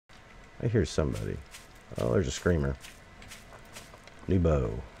I hear somebody. Oh, there's a screamer. New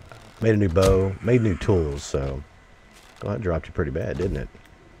bow. Made a new bow. Made new tools, so... Oh, that dropped you pretty bad, didn't it?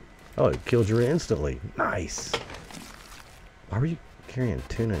 Oh, it killed you instantly. Nice. Why were you carrying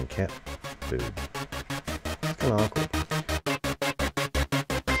tuna and cat food? It's kind of awkward.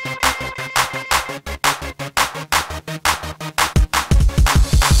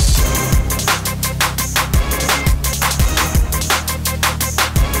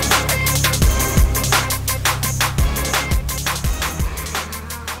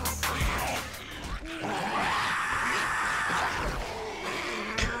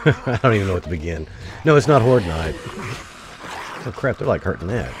 I don't even know what to begin. No, it's not Horde night. Oh crap, they're like hurting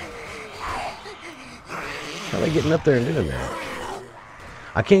that. How are they getting up there and doing that?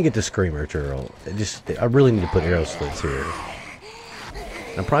 I can't get the screamer turtle. I really need to put arrow slits here.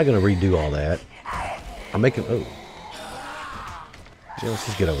 I'm probably going to redo all that. I'm making... Oh. Yeah, let's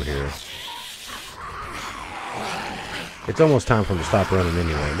just get over here. It's almost time for them to stop running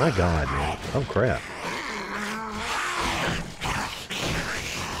anyway. My god, man. Oh crap.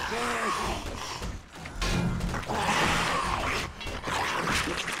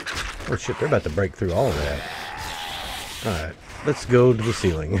 Oh shit, they're about to break through all of that. Alright, let's go to the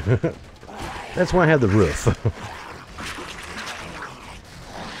ceiling. That's why I have the roof.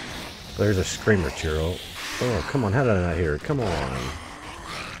 There's a screamer churro. Oh, come on, how did I not hear it? Come on.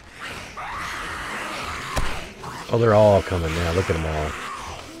 Oh, they're all coming now. Look at them all.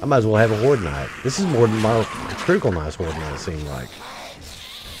 I might as well have a Horde night. This is more than my critical nice Horde night, it seemed like.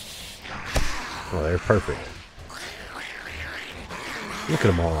 Oh, they're perfect. Look at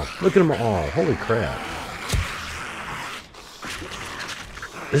them all. Look at them all. Holy crap.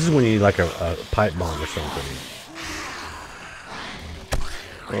 This is when you need like a pipe bomb or something.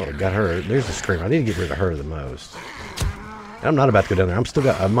 Oh, got her. There's the screamer. I need to get rid of her the most. And I'm not about to go down there. I'm still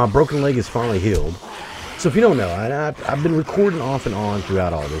got... my broken leg is finally healed. So if you don't know, I've been recording off and on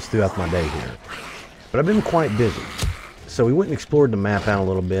throughout all this, throughout my day here. But I've been quite busy. So we went and explored the map out a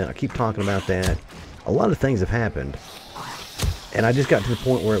little bit. I keep talking about that. A lot of things have happened. And I just got to the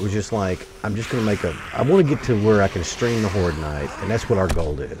point where it was just like, I'm just going to make a... I want to get to where I can stream the Horde night, and that's what our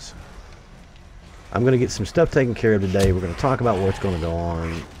goal is. I'm going to get some stuff taken care of today. We're going to talk about what's going to go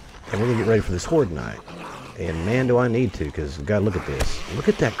on, and we're going to get ready for this Horde night. And man, do I need to, because you got to look at this. Look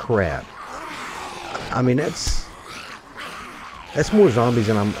at that crap. I mean, that's more zombies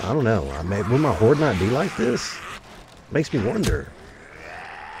than I don't know. Will my Horde night be like this? Makes me wonder.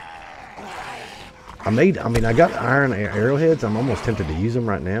 I got iron arrowheads. I'm almost tempted to use them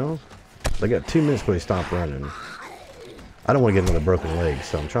right now. They got 2 minutes before they stop running. I don't want to get another broken leg,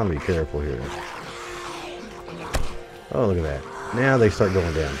 so I'm trying to be careful here. Oh, look at that. Now they start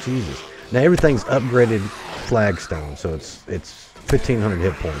going down. Jesus. Now everything's upgraded flagstone, so it's 1,500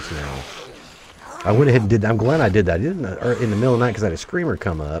 hit points now. I went ahead and did that. I'm glad I did that. I did it in the middle of the night because I had a screamer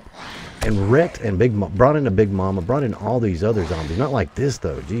come up and wrecked and brought in a Big Mama, brought in all these other zombies. Not like this,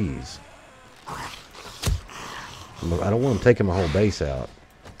 though. Jeez. I don't want them taking my whole base out.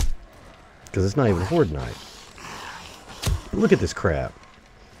 Because it's not even Horde night. But look at this crap.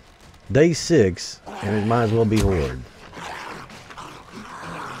 Day 6, and it might as well be Horde.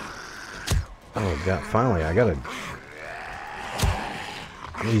 Oh, God. Finally, I gotta...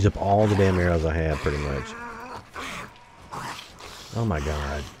 use up all the damn arrows I have, pretty much. Oh, my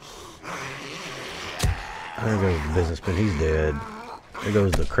God. There goes the businessman. He's dead. There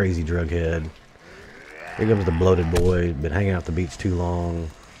goes the crazy drug head. Here comes the bloated boy. Been hanging out the beach too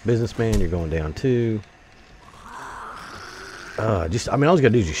long. Businessman, you're going down too. All I was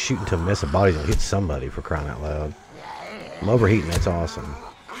gonna do is just shoot into a mess of bodies and hit somebody, for crying out loud. I'm overheating. That's awesome.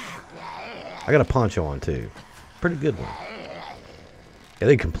 I got a poncho on too. Pretty good one. Yeah,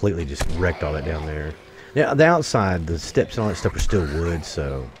 they completely just wrecked all that down there. Now the outside, the steps and all that stuff are still wood.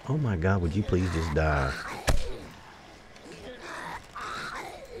 So, oh my God, would you please just die?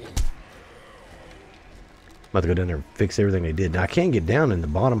 I'm about to go down there and fix everything they did. Now, I can get down in the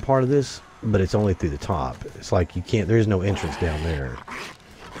bottom part of this, but it's only through the top. It's like you can't, there's no entrance down there.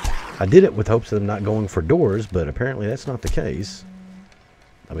 I did it with hopes of them not going for doors, but apparently that's not the case.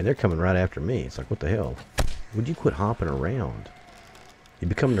 I mean, they're coming right after me. It's like, what the hell? Would you quit hopping around? You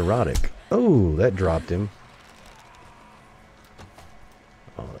become neurotic. Oh, that dropped him.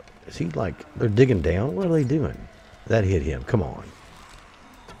 Is he like, they're digging down? What are they doing? That hit him. Come on.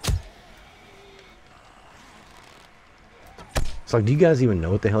 It's like, do you guys even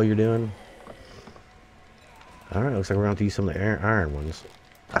know what the hell you're doing? Alright, looks like we're going to have to use some of the iron ones.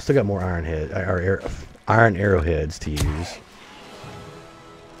 I still got more iron arrowheads to use.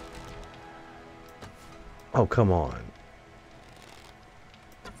 Oh, come on.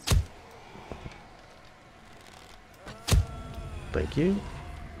 Thank you.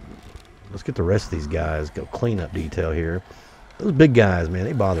 Let's get the rest of these guys. Go clean up detail here. Those big guys, man,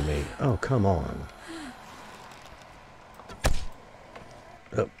 they bother me. Oh, come on.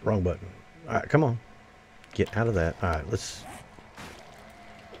 Oh, wrong button. Alright, come on. Get out of that. Alright, let's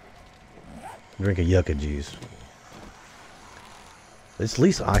drink a yucca juice. At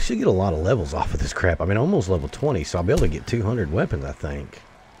least I should get a lot of levels off of this crap. I mean, almost level 20, so I'll be able to get 200 weapons, I think.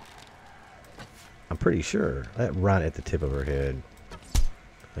 I'm pretty sure. That right at the tip of her head.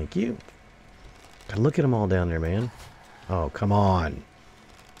 Thank you. God, look at them all down there, man. Oh, come on.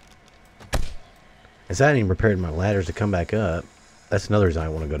 As I hadn't even prepared my ladders to come back up. That's another reason I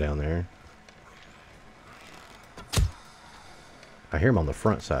want to go down there. I hear them on the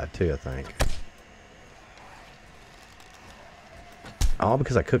front side, too, I think. All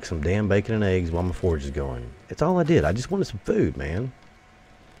because I cooked some damn bacon and eggs while my forge is going. It's all I did. I just wanted some food, man.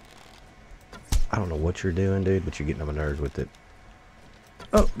 I don't know what you're doing, dude, but you're getting on my nerves with it.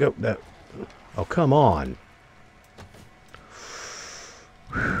 Oh, go. No. Oh, come on.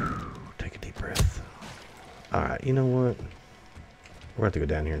 Whew. Take a deep breath. Alright, you know what? We're going to have to go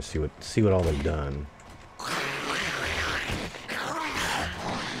down here and see what all they've done.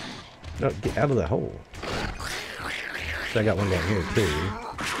 No, get out of the hole. So I got one down here too.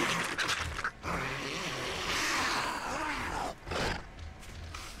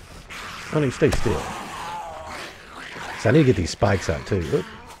 Honey, stay still. So I need to get these spikes out too. Oop.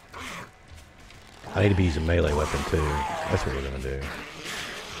 I need to be using melee weapon too. That's what we're gonna do.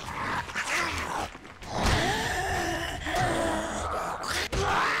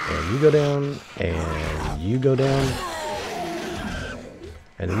 And you go down, and you go down,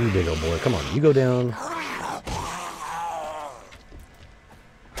 and then you big old boy. Come on, you go down.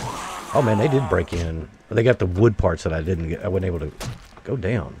 Oh man, they did break in. They got the wood parts that I didn't get. I wasn't able to go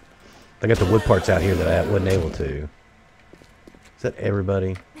down. They got the wood parts out here that I wasn't able to. Is that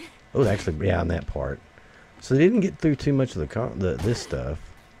everybody? Oh, actually, yeah, on that part. So they didn't get through too much of this stuff.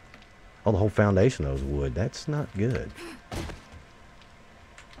 Oh, the whole foundation of those wood. That's not good.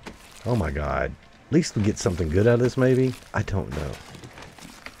 Oh my God. At least we get something good out of this, maybe. I don't know.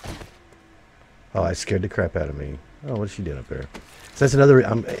 Oh, I scared the crap out of me. Oh, what's she doing up there? So that's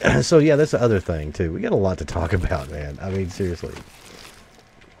another. So yeah, that's the other thing too. We got a lot to talk about, man. I mean, seriously.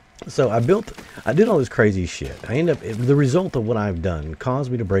 So I did all this crazy shit. The result of what I've done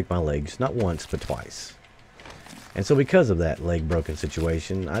caused me to break my legs, not once, but twice. And so because of that leg broken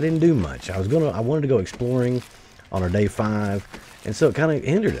situation, I didn't do much. I wanted to go exploring on our day 5, and so it kind of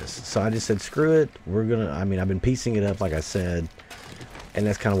hindered us. So I just said, screw it. I've been piecing it up, like I said, and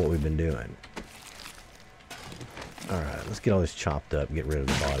that's kind of what we've been doing. Alright, let's get all this chopped up and get rid of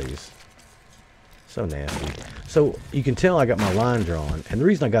the bodies. So nasty. So, you can tell I got my line drawn. And the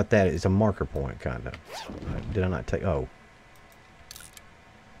reason I got that is a marker point, kind of. Did I not take... Oh.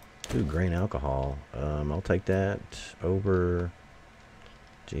 Ooh, grain alcohol. I'll take that over...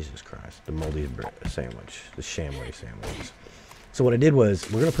 Jesus Christ. The moldy bread sandwich. The shamway sandwich. So what I did was,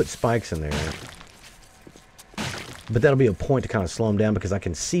 we're going to put spikes in there. But that'll be a point to kind of slow them down because I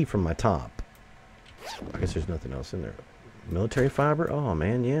can see from my top. I guess there's nothing else in there. Military fiber? Oh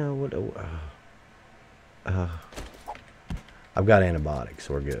man, yeah. What? I've got antibiotics,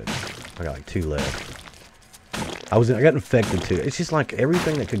 so we're good. I got like 2 left. I got infected too. It's just like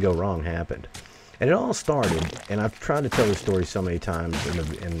everything that could go wrong happened, and it all started. And I've tried to tell this story so many times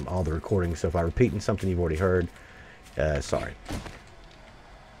in all the recordings. So if I'm repeating something you've already heard, sorry.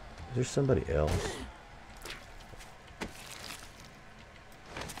 Is there somebody else?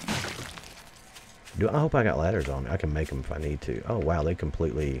 I hope I got ladders on me. I can make them if I need to. Oh, wow, they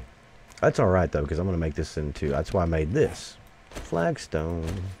completely... That's alright, though, because I'm going to make this into... That's why I made this.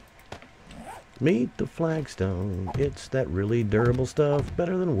 Flagstone. Meet the flagstone. It's that really durable stuff.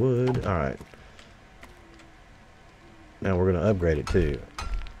 Better than wood. Alright. Now we're going to upgrade it, too.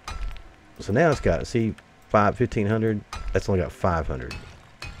 So now it's got, see, 1,500. That's only got 500. And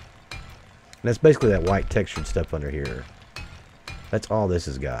that's basically that white textured stuff under here. That's all this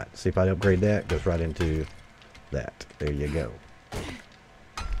has got. See, if I upgrade that, it goes right into that. There you go.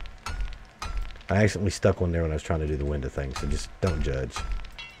 I accidentally stuck one there when I was trying to do the window thing, so just don't judge.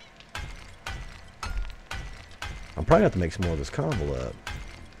 I'm probably going to have to make some more of this combo up.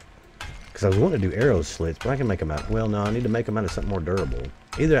 Because I was wanting to do arrow slits, but I can make them out. Well, no, I need to make them out of something more durable.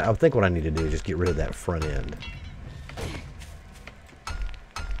 Either, I think what I need to do is just get rid of that front end.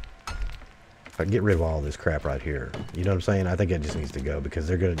 Get rid of all this crap right here. You know what I'm saying? I think it just needs to go because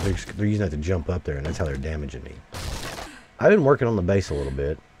they're using that to jump up there, and that's how they're damaging me. I've been working on the base a little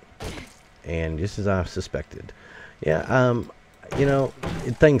bit, and just as I suspected, yeah, you know,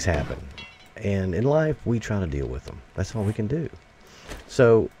 things happen, And in life, we try to deal with them. That's all we can do.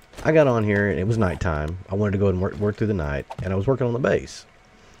 So I got on here, and it was nighttime. I wanted to go and work through the night, and I was working on the base.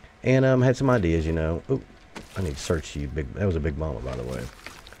 And had some ideas, you know. Ooh, I need to search you. That was a big mama, by the way.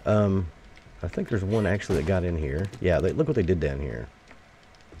 I think there's one actually that got in here. Yeah, look what they did down here.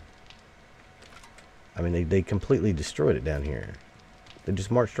 I mean, they completely destroyed it down here. They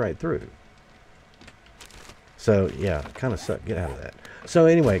just marched right through. So, yeah, it kind of sucks. Get out of that. So,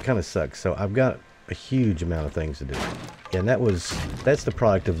 anyway, it kind of sucks. So, I've got a huge amount of things to do. And that's the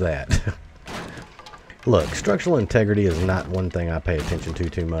product of that. Look, structural integrity is not one thing I pay attention to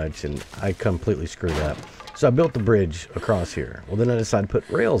too much, and I completely screwed up. So, I built the bridge across here. Well, then I decided to put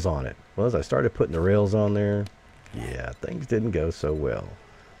rails on it. Well, as I started putting the rails on there, yeah, things didn't go so well.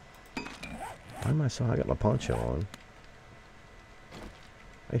 Why am I so... I got my poncho on.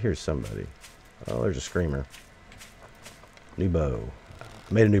 I hear somebody. Oh, there's a screamer. New bow.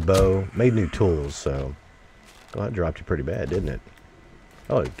 Made a new bow. Made new tools, so... Oh, that dropped you pretty bad, didn't it?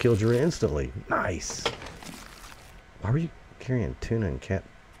 Oh, it killed you instantly. Nice. Why were you carrying tuna and cat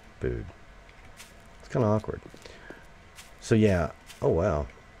food? It's kind of awkward. So, yeah. Oh, wow.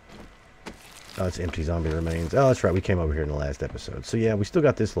 Oh, it's empty zombie remains. Oh, that's right. We came over here in the last episode. So, yeah, we still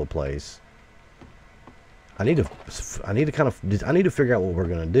got this little place. I need to figure out what we're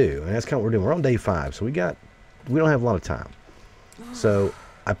going to do. And that's kind of what we're doing. We're on day 5, so we don't have a lot of time. So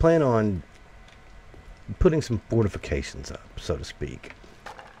I plan on putting some fortifications up, so to speak.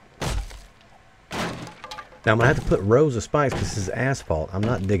 Now I'm going to have to put rows of spikes because this is asphalt. I'm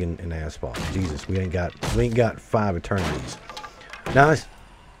not digging in asphalt. Jesus, we ain't got 5 eternities. Now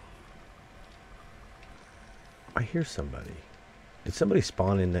I hear somebody. Did somebody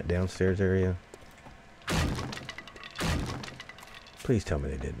spawn in that downstairs area? Please tell me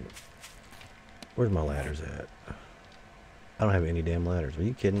they didn't. Where's my ladders at? I don't have any damn ladders. Are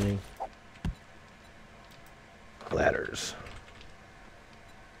you kidding me? Ladders.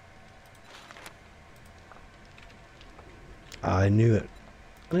 I knew it.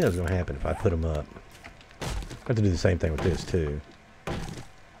 I knew that was going to happen if I put them up. I have to do the same thing with this too.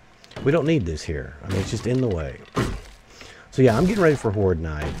 We don't need this here. I mean, it's just in the way. So yeah, I'm getting ready for Horde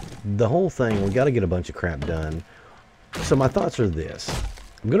night. The whole thing, we got to get a bunch of crap done. So my thoughts are this.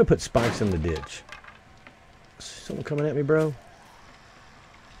 I'm going to put spikes in the ditch. Someone coming at me, bro?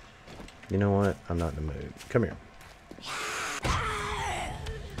 You know what? I'm not in the mood. Come here.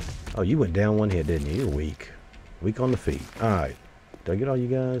 Oh, you went down one hit, didn't you? You're weak. Weak on the feet. Alright. Did I get all you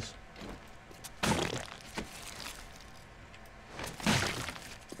guys?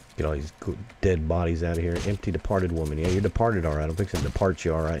 Get all these dead bodies out of here. Empty departed woman. Yeah, you're departed alright. I'm fixing to depart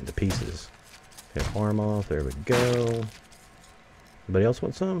you alright into pieces. Get arm off. There we go. Anybody else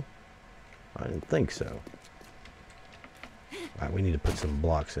want some? I didn't think so. Alright, we need to put some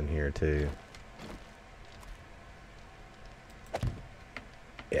blocks in here too.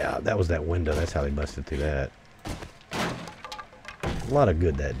 Yeah, that was that window. That's how they busted through that. A lot of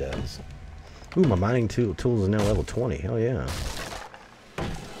good that does. Ooh, my mining tools is now level 20. Hell yeah.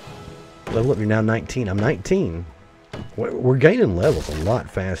 Level up, you're now 19. I'm 19. We're gaining levels a lot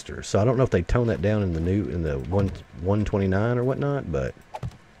faster. So I don't know if they tone that down in the 129 or whatnot, but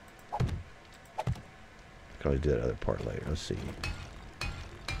I can always do that other part later. Let's see.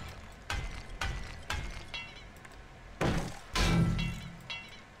 I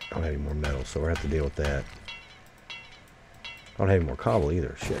don't have any more metal, so we're gonna have to deal with that. I don't have any more cobble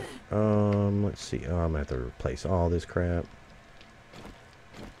either. Shit. Let's see. Oh, I'm gonna have to replace all this crap.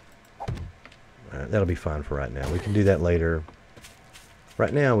 Alright, that'll be fine for right now. We can do that later.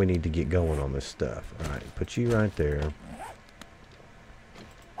 Right now, we need to get going on this stuff. Alright, put you right there.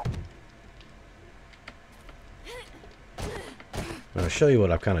 I'll show you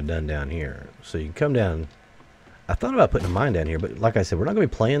what I've kind of done down here. So you can come down. I thought about putting a mine down here, but like I said, we're not going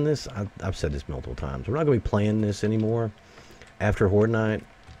to be playing this. I've said this multiple times. We're not going to be playing this anymore after Horde night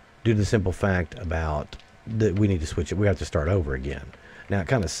due to the simple fact about that we need to switch it. We have to start over again. Now, it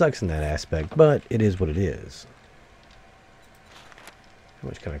kind of sucks in that aspect, but it is what it is. How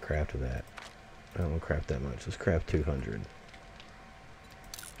much can I craft of that? I don't want to craft that much. Let's craft 200.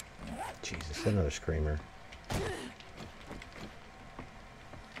 Jesus, another screamer.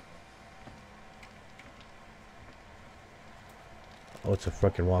 Oh, it's a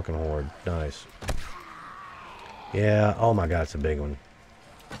fucking walking horde. Nice. Yeah, oh my god, it's a big one.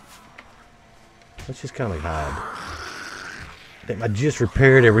 Let's just kind of hide. Damn, I just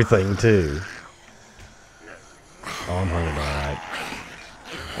repaired everything, too. Oh, I'm hunted, alright.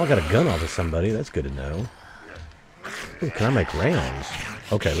 Oh, I got a gun off of somebody. That's good to know. Ooh, can I make rounds?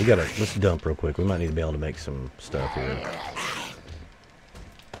 Okay, let's dump real quick. We might need to be able to make some stuff here.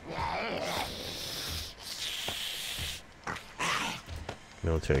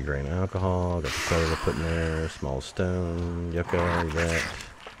 Military grain alcohol. Got the soda put in there. Small stone. Yucca.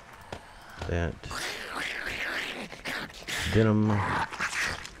 That. Denim.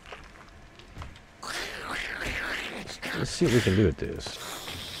 Let's see what we can do with this.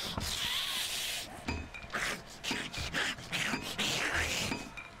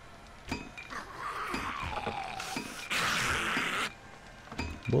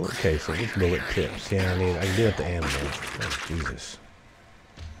 Bullet casings, bullet tips. Yeah, I can do it with the ammo. Oh, Jesus.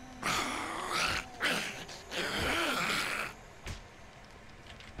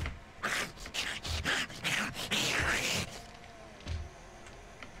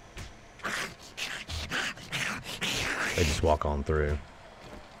 They just walk on through.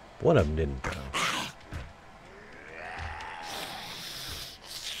 One of them didn't, though.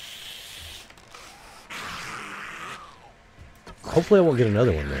 Hopefully I won't get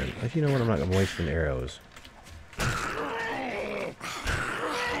another one then. If you know what, I'm not going to waste any arrows.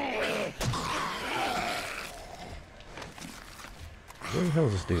 Where the hell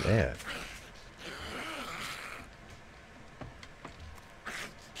is this dude at?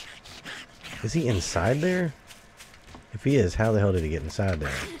 Is he inside there? If he is, how the hell did he get inside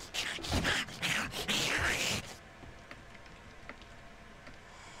there?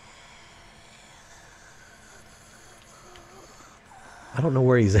 I don't know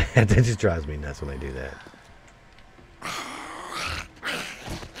where he's at. That just drives me nuts when they do that.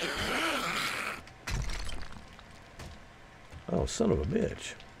 Oh, son of a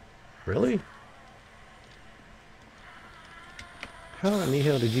bitch. Really? How in the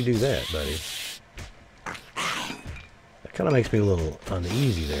hell did you do that, buddy? That kind of makes me a little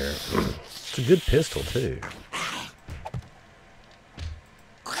uneasy there. It's a good pistol, too.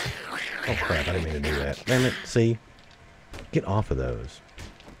 Oh, crap. I didn't mean to do that. Damn it. See? Get off of those.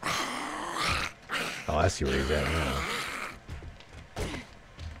 Oh, I see where he's at now.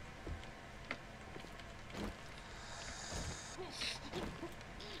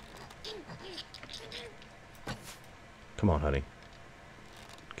 Come on, honey.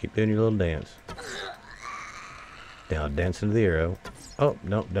 Keep doing your little dance. Now dance into the arrow. Oh,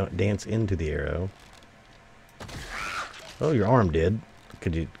 no, don't dance into the arrow. Oh, your arm did.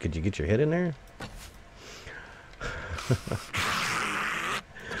 Could you get your head in there?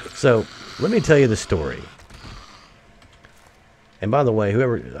 So, let me tell you the story. And by the way,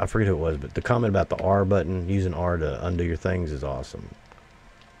 whoever, I forget who it was, but the comment about the R button, using R to undo your things is awesome.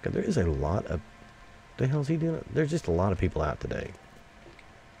 Because there is a lot of, what the hell is he doing? There's just a lot of people out today.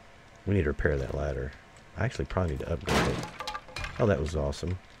 We need to repair that ladder. I actually probably need to upgrade it. Oh, that was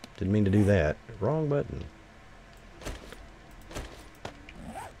awesome. Didn't mean to do that. Wrong button.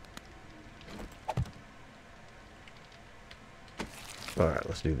 Alright,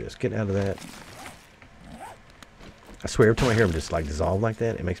 let's do this. Get out of that. I swear, every time I hear him just like dissolve like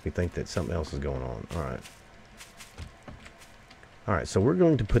that, it makes me think that something else is going on. Alright. Alright, so we're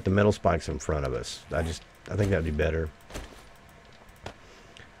going to put the metal spikes in front of us. I think that would be better.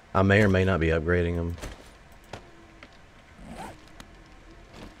 I may or may not be upgrading them.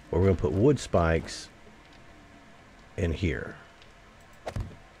 Or we're going to put wood spikes in here.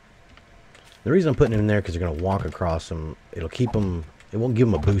 The reason I'm putting them in there because they're going to walk across them. It'll keep them. It won't give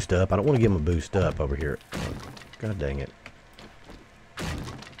them a boost up. I don't want to give them a boost up over here. God dang it.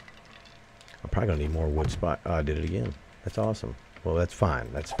 I'm probably going to need more wood spikes. Oh, I did it again. That's awesome. Well, that's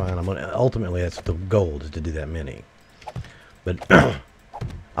fine. That's fine. Ultimately, that's the goal, is to do that many. But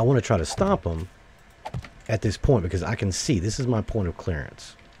I want to try to stop them at this point because I can see this is my point of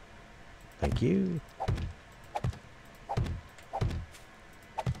clearance. Thank you.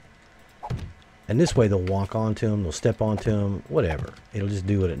 And this way they'll walk onto them, they'll step onto them, whatever. It'll just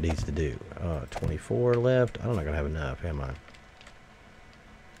do what it needs to do. 24 left. I'm not going to have enough, am I?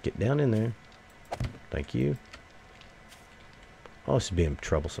 Get down in there. Thank you. Oh, this is being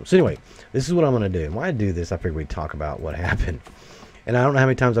troublesome. So anyway, this is what I'm going to do. And why I do this, I figured we'd talk about what happened. And I don't know how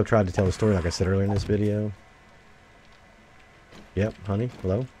many times I've tried to tell the story, like I said earlier in this video. Yep, honey,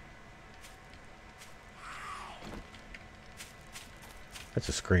 hello? That's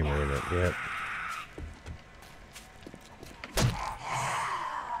a screamer, isn't it? Yep.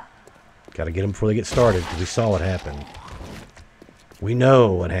 Got to get them before they get started, because we saw what happened. We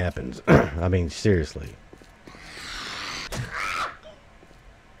know what happens. I mean, seriously.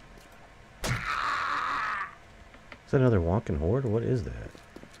 Is that another walking horde, or what is that?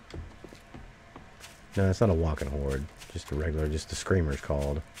 No, it's not a walking horde. Just a regular, just the screamer's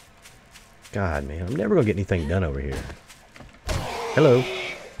called. God, man, I'm never going to get anything done over here. Hello.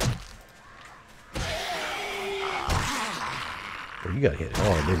 Well, you got hit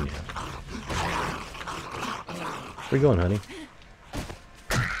hard, didn't you? Where you going, honey?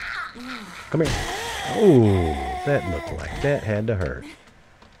 Come here. Oh, that looked like that had to hurt.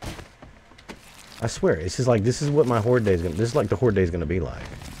 I swear, it's just like, this is what my Horde day is going to, this is like the Horde day is going to be like.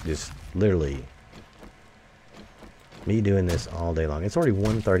 Just literally me doing this all day long. It's already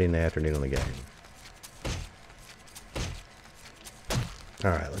 1:30 in the afternoon on the game.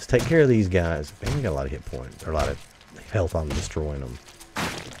 Alright, let's take care of these guys. Man, we got a lot of hit points, or a lot of health on destroying them.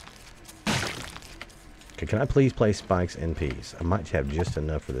 Okay, can I please place spikes in peace? I might have just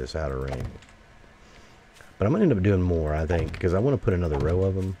enough for this outer ring. But I'm going to end up doing more, I think, because I want to put another row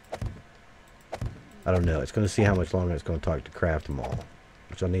of them. I don't know. It's going to see how much longer it's going to take to craft them all.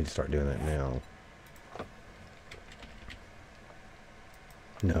 Which I need to start doing that now.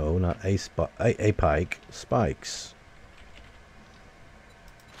 No, not a pike. Spikes.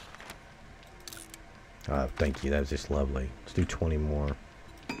 Thank you. That was just lovely. Let's do 20 more.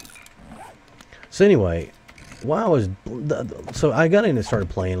 So anyway, while I was... So I got in and started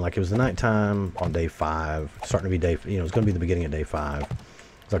playing like it was the nighttime on day 5. Starting to be day... You know, it's going to be the beginning of day 5.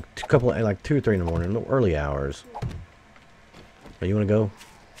 It's like a couple of, like 2 or 3 in the morning. Early hours. Hey, you want to go?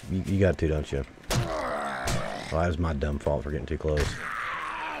 You got to, don't you? Oh, that was my dumb fault for getting too close.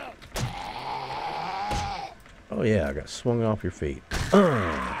 Oh yeah, I got swung off your feet.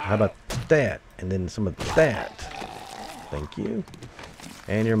 How about that? And then some of that. Thank you.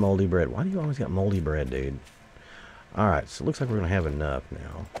 And your moldy bread. Why do you always got moldy bread, dude? Alright, so it looks like we're going to have enough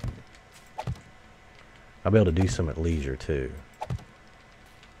now. I'll be able to do some at leisure, too.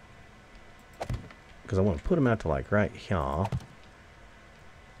 Because I want to put them out to, like, right here.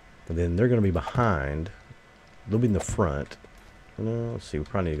 And then they're going to be behind. They'll be in the front. No, let's see. We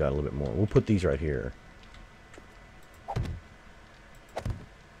probably need to got a little bit more. We'll put these right here.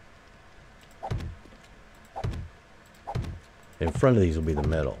 In front of these will be the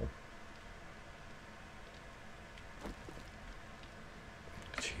metal.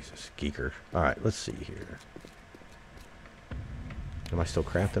 Jesus, geeker. Alright, let's see here. Am I still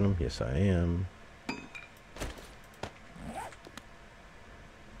crafting them? Yes, I am.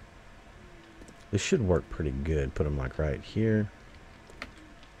 This should work pretty good. Put them like right here.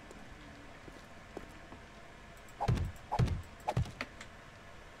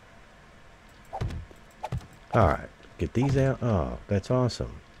 Alright. Get these out. Oh, that's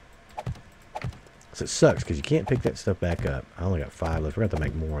awesome. So it sucks because you can't pick that stuff back up. I only got 5 left. We're going to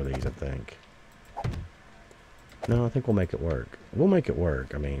have to make more of these, I think. No, I think we'll make it work. We'll make it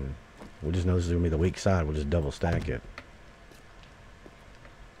work. I mean, we'll just know this is going to be the weak side. We'll just double stack it.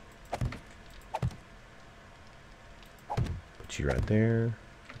 Put you right there.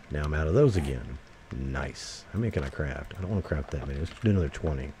 Now I'm out of those again. Nice. How many can I craft? I don't want to craft that many. Let's do another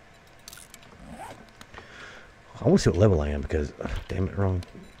 20. I want to see what level I am because, damn it, wrong.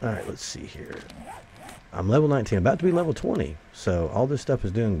 Alright, let's see here. I'm level 19, about to be level 20. So all this stuff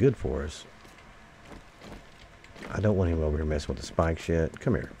is doing good for us. I don't want him over here messing with the spikes yet.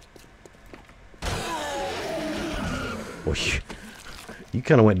 Come here. Well, you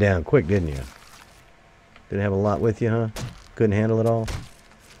kind of went down quick, didn't you? Didn't have a lot with you, huh? Couldn't handle it all?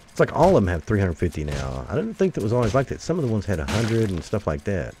 It's like all of them have 350 now. I didn't think that was always like that. Some of the ones had 100 and stuff like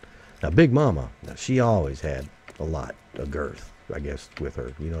that. Now, Big Mama, now, she always had a lot of girth, I guess, with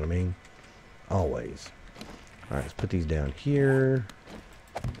her. You know what I mean? Always. Alright, let's put these down here.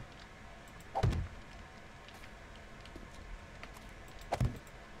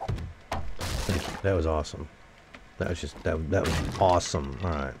 Thank you. That was awesome. That was just, that was awesome.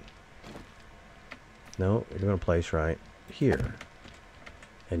 Alright. No, you're going to place right here.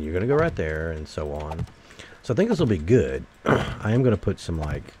 And you're going to go right there, and so on. So I think this will be good. I am going to put some,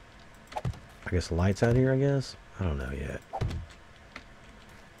 like, I guess lights out here, I guess. I don't know yet.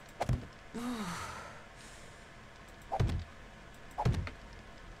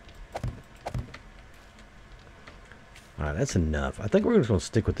 Alright, that's enough. I think we're just going to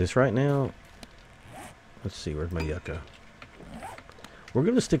stick with this right now. Let's see, where's my yucca? We're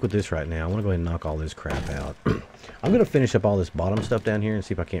going to stick with this right now. I want to go ahead and knock all this crap out. I'm going to finish up all this bottom stuff down here and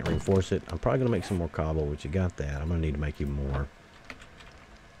see if I can't reinforce it. I'm probably going to make some more cobble, which you got that. I'm going to need to make even more.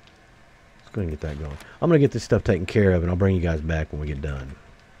 Let's go ahead and get that going. I'm going to get this stuff taken care of, and I'll bring you guys back when we get done.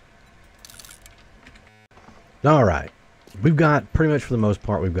 Alright. We've got, pretty much for the most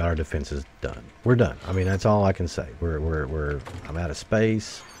part, we've got our defenses done. We're done. I mean, that's all I can say. I'm out of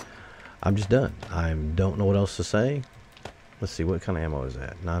space. I'm just done. I don't know what else to say. Let's see, what kind of ammo is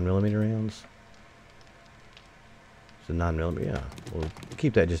that? 9mm rounds? It's a 9mm, yeah. We'll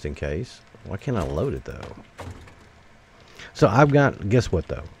keep that just in case. Why can't I load it, though? So I've got, guess what,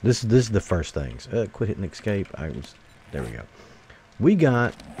 though? This is the first things. Quit hitting escape. There we go. We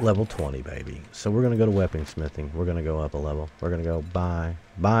got level 20, baby. So we're going to go to weaponsmithing. We're going to go up a level. We're going to go buy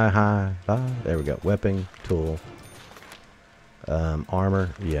high, buy. There we go. Weapon, tool, armor.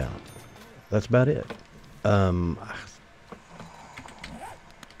 Yeah. That's about it.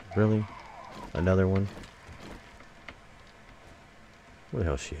 Really? Another one? Where the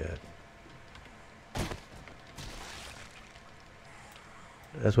hell's she at?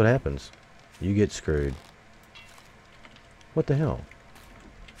 That's what happens. You get screwed. What the hell?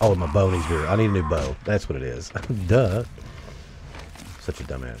 Oh, my bow needs to be... I need a new bow. That's what it is. Duh. Such a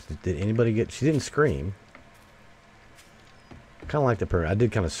dumbass. Did anybody get... She didn't scream. Kind of like the I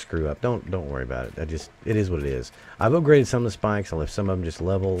did kind of screw up. Don't worry about it. It is what it is. I've upgraded some of the spikes. I left some of them just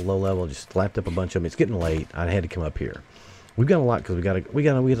low level. Just slapped up a bunch of them. It's getting late. I had to come up here. We've got a lot because we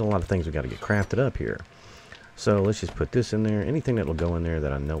got a lot of things we got to get crafted up here. So let's just put this in there. Anything that will go in there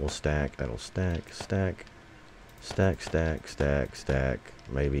that I know will stack, that'll stack.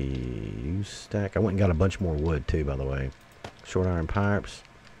 Maybe you stack. I went and got a bunch more wood too, by the way. Short iron pipes.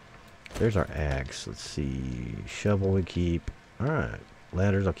 There's our axe. Let's see. Shovel we keep. Alright.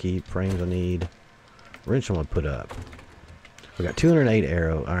 Ladders I'll keep. Frames I need. Wrench I'm going to put up. We got 208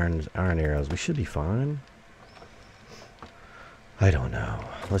 iron arrows. We should be fine. I don't know.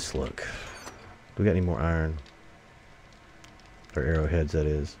 Let's look. Do we got any more iron? Or arrowheads, that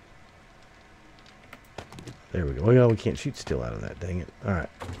is. There we go. Well, we can't shoot steel out of that, dang it. Alright.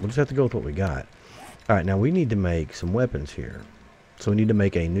 We'll just have to go with what we got. Alright, now we need to make some weapons here. So we need to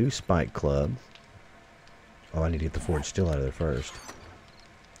make a new spike club. Oh, I need to get the forged steel out of there first.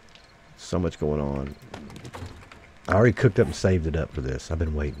 So much going on. I already cooked up and saved it up for this. I've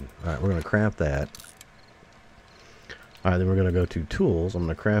been waiting. Alright, we're going to craft that. Alright, then we're going to go to tools. I'm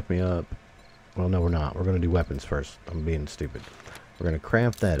going to craft me up. Well, no, we're not. We're going to do weapons first. I'm being stupid. We're going to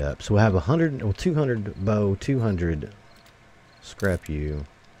craft that up. So we'll have 200 bow, 200 scrap you.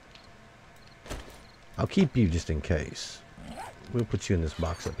 I'll keep you just in case. We'll put you in this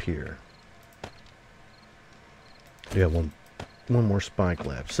box up here. We have one more spike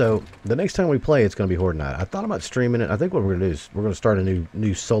left. So the next time we play, it's going to be Horde Night. I thought about streaming it. I think what we're going to do is we're going to start a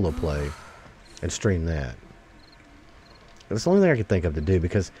new solo play and stream that. That's the only thing I could think of to do,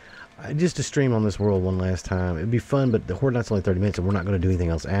 because just to stream on this world one last time, it'd be fun, but the Horde Night's only 30 minutes and we're not going to do anything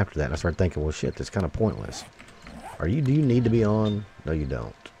else after that. And I started thinking, well, shit, that's kind of pointless. Do you need to be on? No, you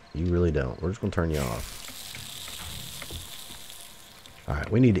don't. You really don't. We're just going to turn you off.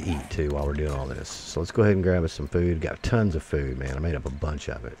 Alright, we need to eat too while we're doing all this. So let's go ahead and grab us some food. Got tons of food, man. I made up a bunch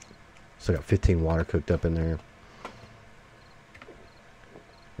of it. So I got 15 water cooked up in there.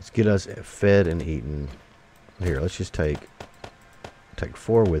 Let's get us fed and eaten. Here, let's just take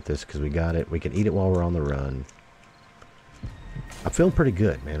 4 with us because we got it. We can eat it while we're on the run. I'm feeling pretty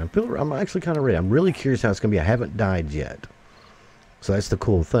good, man. I'm actually kind of ready. I'm really curious how it's going to be. I haven't died yet. So that's the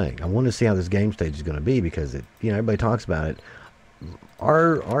cool thing. I want to see how this game stage is going to be, because everybody talks about it.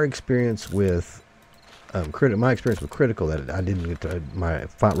 Our experience with my experience with Critical, that I didn't get to, my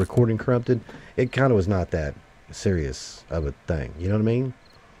recording corrupted, it kind of was not that serious of a thing. You know what I mean?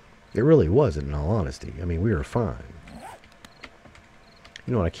 It really wasn't, in all honesty. I mean, we were fine.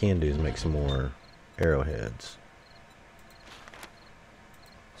 You know what I can do is make some more arrowheads.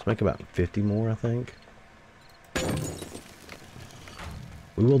 Let's make about 50 more, I think.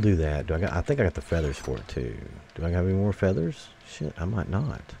 We will do that. I think I got the feathers for it too. Do I have any more feathers? Shit, I might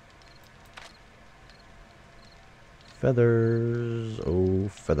not. Feathers. Oh,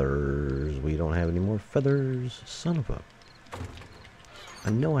 feathers. We don't have any more feathers. Son of a... I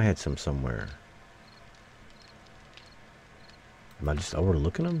know I had some somewhere. Am I just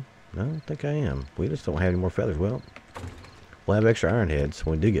overlooking them? No, I don't think I am. We just don't have any more feathers. Well, we'll have extra iron heads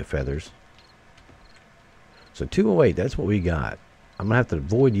when we do get feathers. So 208, that's what we got. I'm going to have to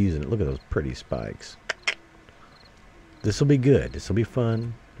avoid using it. Look at those pretty spikes. This will be good. This will be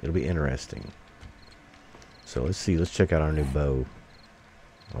fun. It'll be interesting. So let's see. Let's check out our new bow.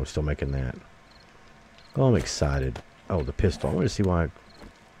 Oh, we're still making that. Oh, I'm excited. Oh, the pistol. I want to see why.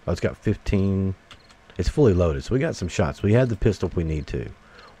 Oh, it's got 15. It's fully loaded. So we got some shots. We have the pistol if we need to.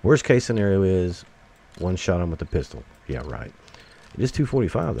 Worst case scenario is one shot on with the pistol. Yeah, right. It is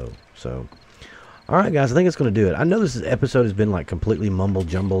 245 though. So... Alright guys, I think it's going to do it. I know this episode has been like completely mumble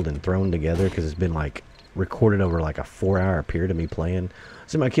jumbled and thrown together because it's been like recorded over like a 4-hour period of me playing.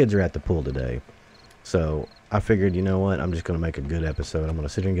 So my kids are at the pool today. So I figured, you know what, I'm just going to make a good episode. I'm going to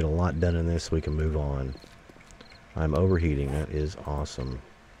sit here and get a lot done in this so we can move on. I'm overheating. That is awesome.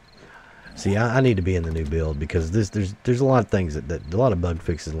 See, I need to be in the new build because there's a lot of things that a lot of bug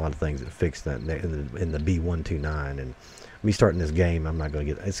fixes, a lot of things that fix that in the B129, and me starting this game, I'm not going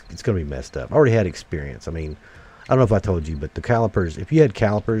to get, it's going to be messed up. I already had experience. I mean, I don't know if I told you, but the calipers, if you had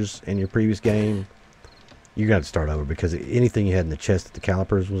calipers in your previous game, you're going to have to start over, because anything you had in the chest that the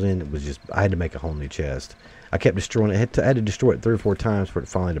calipers was in, it was just, I had to make a whole new chest. I kept destroying it. I had to destroy it 3 or 4 times for it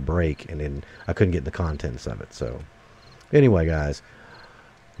finally to break, and then I couldn't get the contents of it. So, anyway, guys,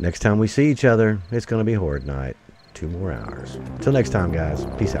 next time we see each other, it's going to be Horde night. 2 more hours. Till next time, guys.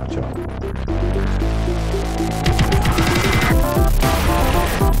 Peace out, y'all.